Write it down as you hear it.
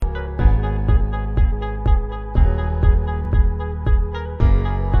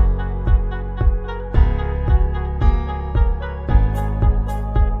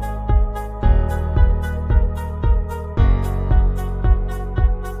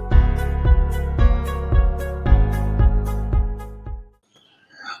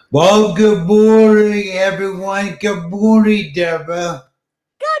Well, good morning, everyone. Good morning, Deborah.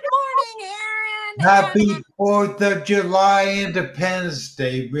 Good morning, Aaron. And Happy 4th of July Independence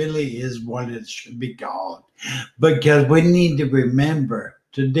Day really is what it should be called. Because we need to remember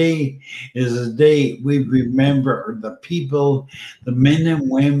today is a day we remember the people, the men and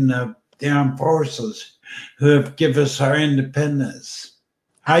women of the armed forces who have given us our independence.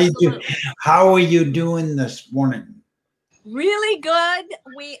 How you do? absolutely, How are you doing this morning? really good.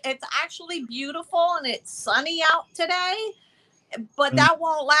 It's actually beautiful and it's sunny out today, but that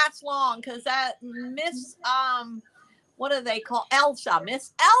won't last long because that Miss what do they call Elsa?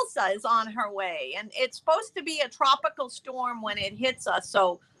 Miss Elsa is on her way, and it's supposed to be a tropical storm when it hits us.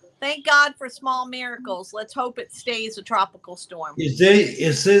 So thank God for small miracles. Let's hope it stays a tropical storm. Is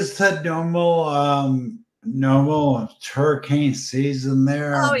this the normal hurricane season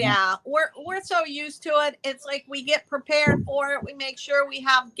there? Oh yeah, we're so used to it. It's like we get prepared for it. We make sure we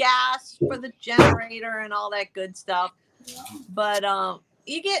have gas for the generator and all that good stuff. But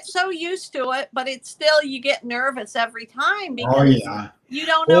you get so used to it, but it's still you get nervous every time Oh because yeah. you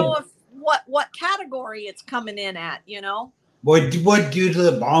don't know What if what category it's coming in at. what do you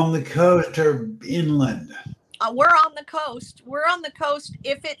live on the coast or inland? We're on the coast. We're on the coast.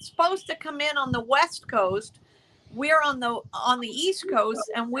 If it's supposed to come in on the west coast, we're on the east coast,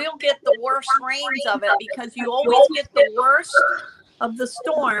 and we'll get the worst rains of it because you always get the worst of the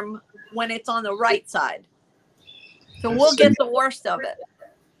storm when it's on the right side. So I we'll see. get the worst of it.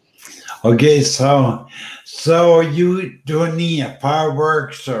 Okay, so are you doing any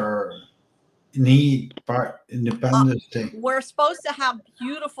fireworks or any Uh, Independence Day? we're supposed to have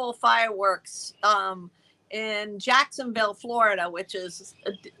beautiful fireworks in Jacksonville, Florida, which is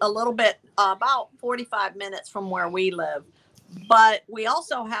a little bit about 45 minutes from where we live. But we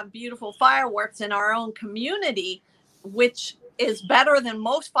also have beautiful fireworks in our own community, which is better than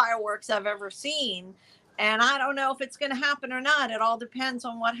most fireworks I've ever seen. And I don't know if it's going to happen or not. It all depends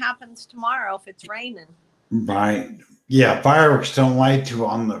on what happens tomorrow if it's raining. Right. Yeah, fireworks don't light you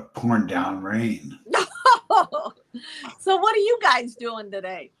on the pouring down rain. So, what are you guys doing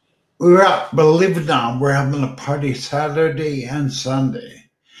today? We're out, believe it or not, we're having a party Saturday and Sunday.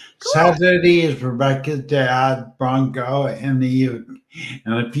 Cool. Saturday is Rebecca's dad, Bronco, and and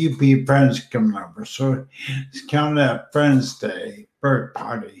a few people friends coming over. So it's kind of a Friends Day bird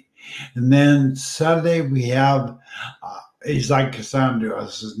party. And then Sunday we have, he's like a son to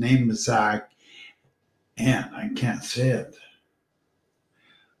us. His name is Zach, and I can't say it,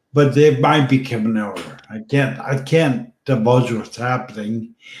 but they might be coming over. I can't divulge what's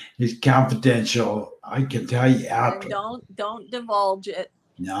happening. It's confidential. I can tell you Then after. don't divulge it.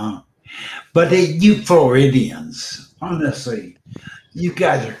 No. But you Floridians, honestly, you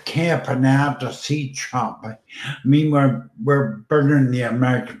guys are camping out to see Trump. I mean, we're burning the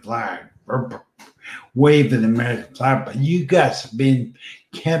American flag. We're waving the American flag, but you guys have been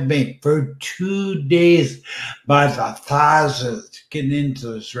camping for 2 days by the thousands to get into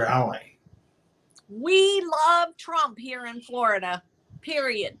this rally. We love Trump here in Florida.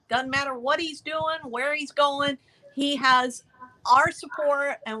 Period. Doesn't matter what he's doing, where he's going. He has our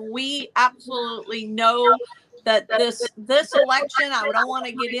support, and we absolutely know that this election. I don't want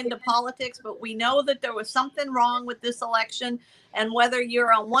to get into politics, but we know that there was something wrong with this election. And whether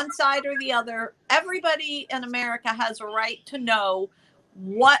you're on one side or the other, everybody in America has a right to know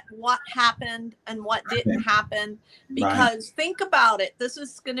what happened and what didn't happen, Right. because think about it, this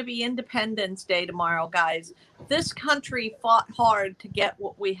is going to be Independence Day tomorrow, guys. This country fought hard to get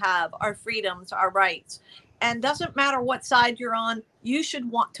what we have, our freedoms, our rights. And doesn't matter what side you're on, you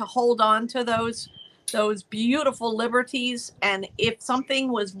should want to hold on to those beautiful liberties, and if something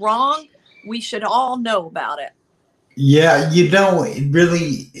was wrong, we should all know about it. Yeah, it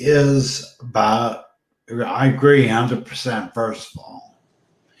really is about, I agree 100%, first of all.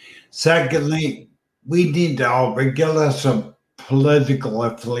 Secondly, we need to all, regardless of political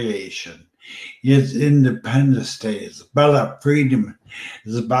affiliation, it's Independence Day. It's about our freedom.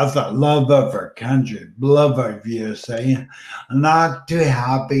 It's about the love of our country, love of USA. I'm not too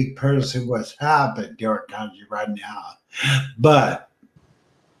happy personally what's happened to our country right now. But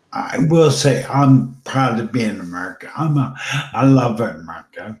I will say I'm proud to be in America. I love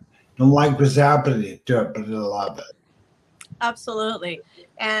America. Don't like what's happening to it, but I love it. Absolutely.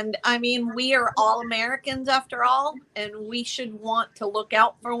 And I mean, we are all Americans after all, and we should want to look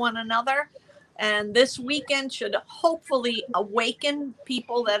out for one another. And this weekend should hopefully awaken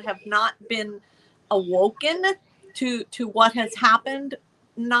people that have not been awoken to what has happened,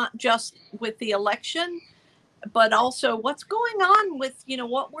 not just with the election, but also what's going on with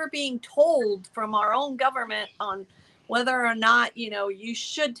what we're being told from our own government on whether or not, you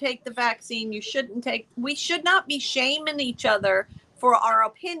should take the vaccine, you shouldn't take, we should not be shaming each other for our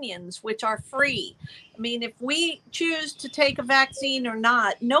opinions, which are free. I mean, if we choose to take a vaccine or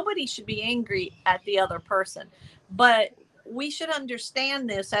not, nobody should be angry at the other person. But we should understand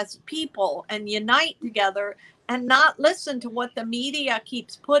this as people and unite together and not listen to what the media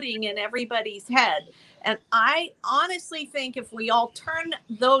keeps putting in everybody's head. And I honestly think if we all turn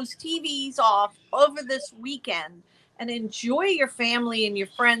those TVs off over this weekend and enjoy your family and your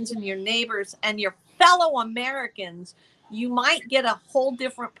friends and your neighbors and your fellow Americans, you might get a whole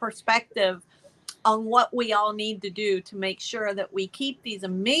different perspective on what we all need to do to make sure that we keep these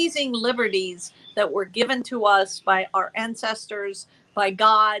amazing liberties that were given to us by our ancestors, by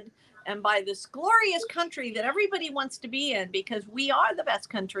God, and by this glorious country that everybody wants to be in, because we are the best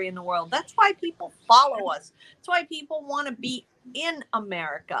country in the world. That's why people follow us. That's why people want to be in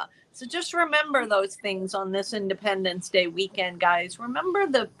America. So just remember those things on this Independence Day weekend, guys. Remember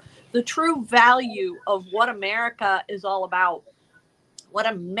the true value of what America is all about, what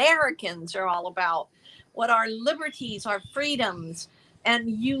Americans are all about, what our liberties, our freedoms, and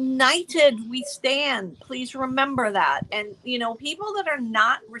united we stand. Please remember that. And, people that are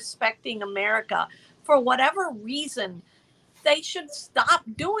not respecting America for whatever reason, they should stop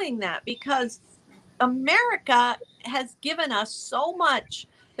doing that, because America has given us so much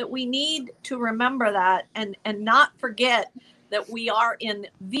that we need to remember that and not forget that we are in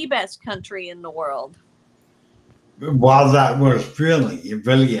the best country in the world. Well, that was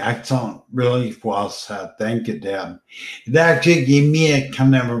really excellent, really well said. Thank you, Deb. It actually gave me a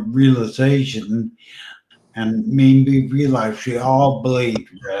kind of a realization and made me realize we all believe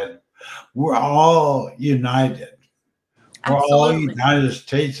that we're all united. We're all Absolutely. United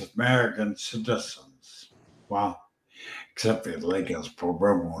States American citizens. Well, except for the Lakers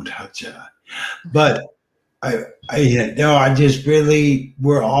program won't touch that. But I just really,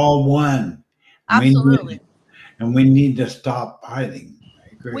 we're all one. Absolutely. And we need to stop fighting. I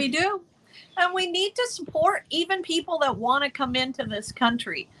agree. We do. And we need to support even people that want to come into this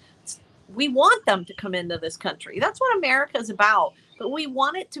country. We want them to come into this country. That's what America is about. But we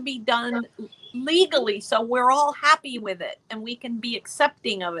want it to be done legally so we're all happy with it and we can be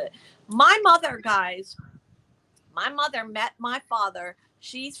accepting of it. My mother, guys, met my father.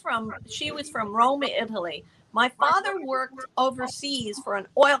 She was from Rome, Italy. My father worked overseas for an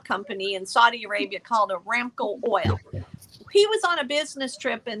oil company in Saudi Arabia called Aramco Oil. He was on a business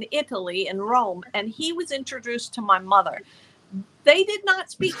trip in Italy, in Rome, and he was introduced to my mother. They did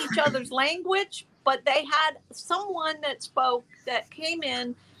not speak each other's language, but they had someone that came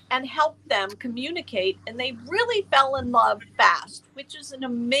in and helped them communicate, and they really fell in love fast, which is an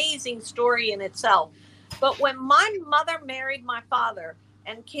amazing story in itself. But when my mother married my father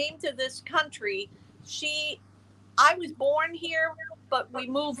and came to this country, I was born here, but we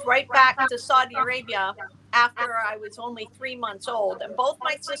moved right back to Saudi Arabia after I was only 3 months old. And both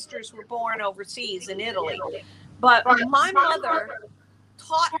my sisters were born overseas in Italy. But my mother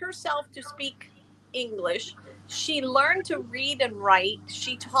taught herself to speak English. She learned to read and write.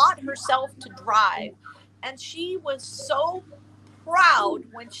 She taught herself to drive. And she was so proud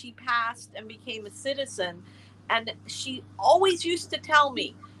when she passed and became a citizen. And she always used to tell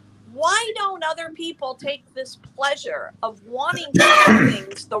me, why don't other people take this pleasure of wanting to do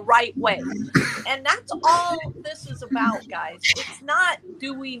things the right way? And that's all this is about, guys. It's not,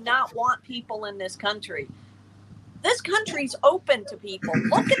 do we not want people in this country? This country's open to people.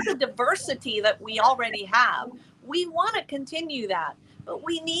 Look at the diversity that we already have. We want to continue that, but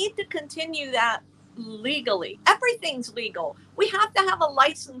we need to continue that legally. Everything's legal. We have to have a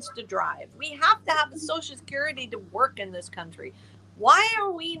license to drive. We have to have a Social Security to work in this country. Why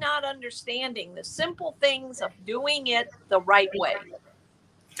are we not understanding the simple things of doing it the right way?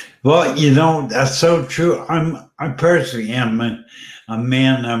 Well, that's so true. I personally am a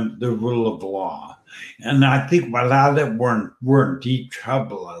man of the rule of law. And I think without it, we're in deep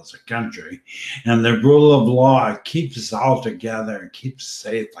trouble as a country. And the rule of law keeps us all together and keeps us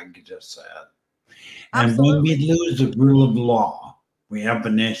safe, like you just said. And when we lose the rule of law, we have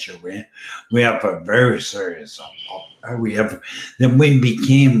an issue. We have a very serious. We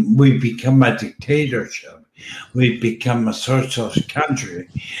become a dictatorship. We become a socialist country,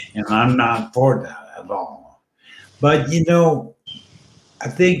 and I'm not for that at all. But I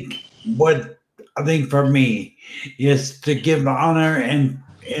think for me is to give honor and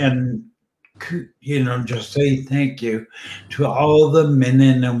just say thank you to all the men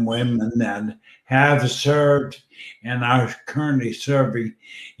and women that have served and are currently serving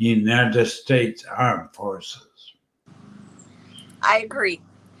United States Armed Forces. I agree.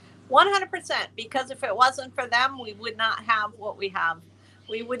 100%. Because if it wasn't for them, we would not have what we have.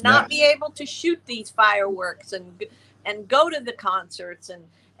 We would not be able to shoot these fireworks and go to the concerts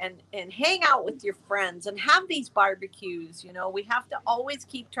and hang out with your friends and have these barbecues. You know, we have to always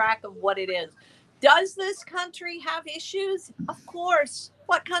keep track of what it is. Does this country have issues? Of course.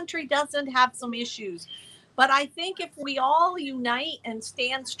 What country doesn't have some issues? But I think if we all unite and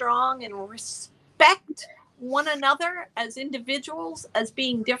stand strong and respect one another as individuals, as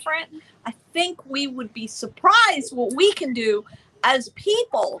being different, I think we would be surprised what we can do as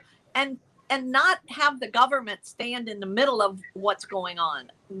people, and not have the government stand in the middle of what's going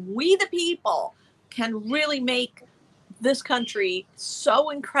on. We, the people, can really make this country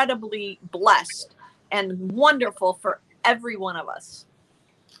so incredibly blessed and wonderful for every one of us.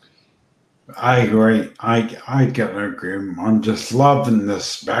 I agree. I can agree. I'm just loving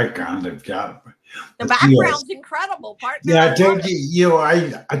this background I've got. The background's incredible, partner. Yeah, I told you,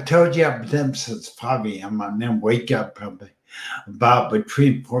 I told you I've been since 5 a.m. and then wake up probably about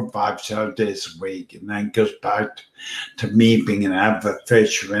between 4, 5, 7 days a week. And then it goes back to me being an avid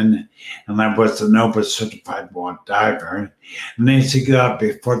fisherman. And I was an NOVA certified water diver. And I used to get up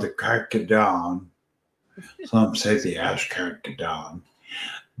before the crack of dawn. Some say the ash crack of dawn.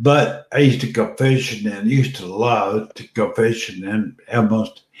 But I used to go fishing and I used to love to go fishing and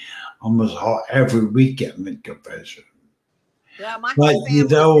almost every weekend we go fishing. Yeah, my but you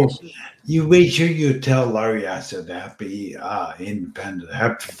know, fishing. You make sure you tell Larry I said happy independent,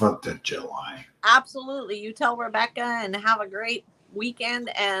 happy 4th of July. Absolutely. You tell Rebecca and have a great weekend.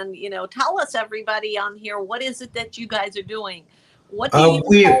 And, you know, tell us, everybody on here, what is it that you guys are doing? What do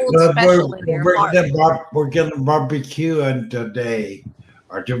you hold special in your heart? We're going to barbecue on today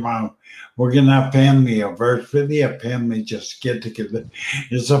or tomorrow. We're going to have family over. It's really a family just get together.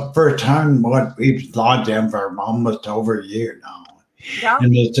 It's the first time we've logged in for almost over a year now. Yeah.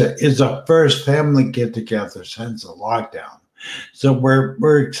 And it's a first family get together since the lockdown. So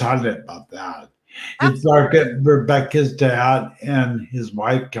we're excited about that. Absolutely. It's like Rebecca's dad and his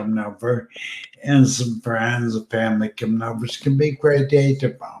wife coming over and some friends and family coming over. It's going to be a great day to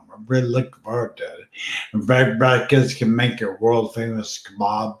bomb. I'm really looking forward to it. And Rebecca's can make her world famous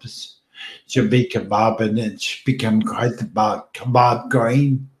kebabs. She'll be kebabbing and she's become quite the kebab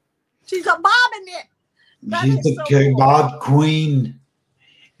queen. She's a bobbing it. She's the kebab queen.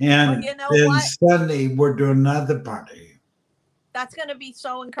 And you know then what? Sunday we're doing another party. That's going to be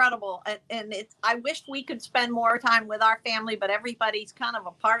so incredible. And I wish we could spend more time with our family, but everybody's kind of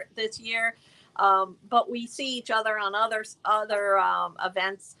apart this year. But we see each other on other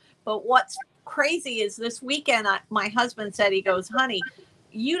events. But what's crazy is this weekend, my husband said, he goes, honey,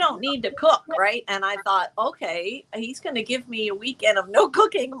 you don't need to cook, right? And I thought, okay, he's going to give me a weekend of no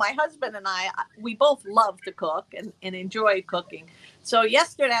cooking. My husband and we both love to cook and enjoy cooking. So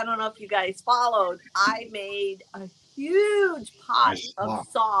yesterday, I don't know if you guys followed, I made a huge pot of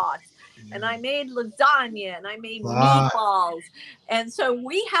sauce. And I made lasagna and I made meatballs. And so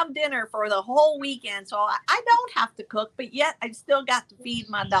we have dinner for the whole weekend. So I don't have to cook, but yet I've still got to feed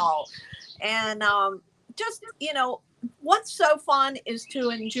my dog. And just, you know, what's so fun is to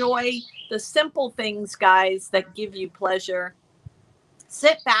enjoy the simple things, guys, that give you pleasure.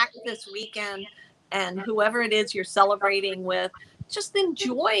 Sit back this weekend and whoever it is you're celebrating with, just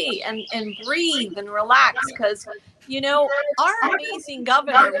enjoy and breathe and relax. Because, you know, our amazing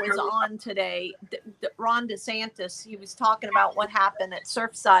governor was on today, Ron DeSantis. He was talking about what happened at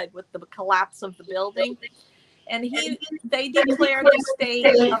Surfside with the collapse of the building. And they declared a state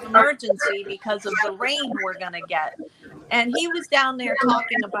of emergency because of the rain we're going to get. And he was down there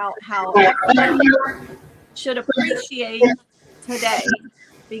talking about how everybody should appreciate today,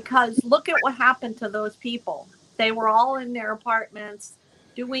 because look at what happened to those people. They were all in their apartments,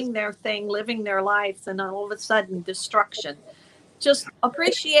 doing their thing, living their lives, and all of a sudden, destruction. Just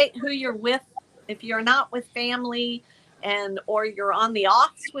appreciate who you're with. If you're not with family, or you're on the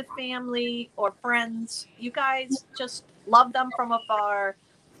offs with family or friends, you guys just love them from afar,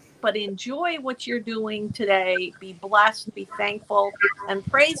 but enjoy what you're doing today. Be blessed, be thankful, and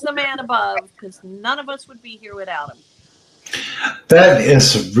praise the man above, because none of us would be here without him. That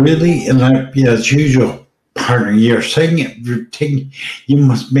is really, and as usual, partner, you're saying it, you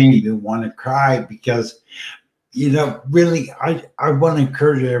must make me want to cry, because, you know, really, I want to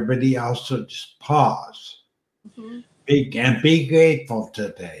encourage everybody also just pause. Mm-hmm. And be grateful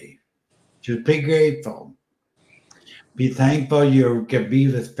today. Just be grateful. Be thankful you can be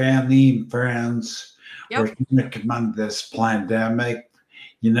with family and friends. Yep. We're going to come out of this pandemic.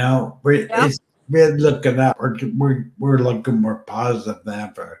 You know, we're looking up. We're looking more positive than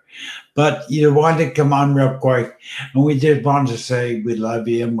ever. But you want to come on real quick, and we just want to say we love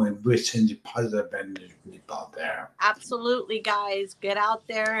you and we're sending you positive energy out there. Absolutely, guys. Get out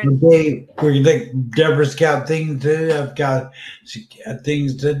there and Okay, Deborah's got things to do. She got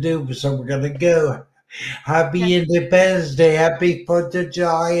things to do, so we're gonna go. Happy Independence Day. Happy 4th of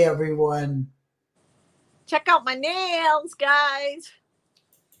July, everyone. check out my nails, guys.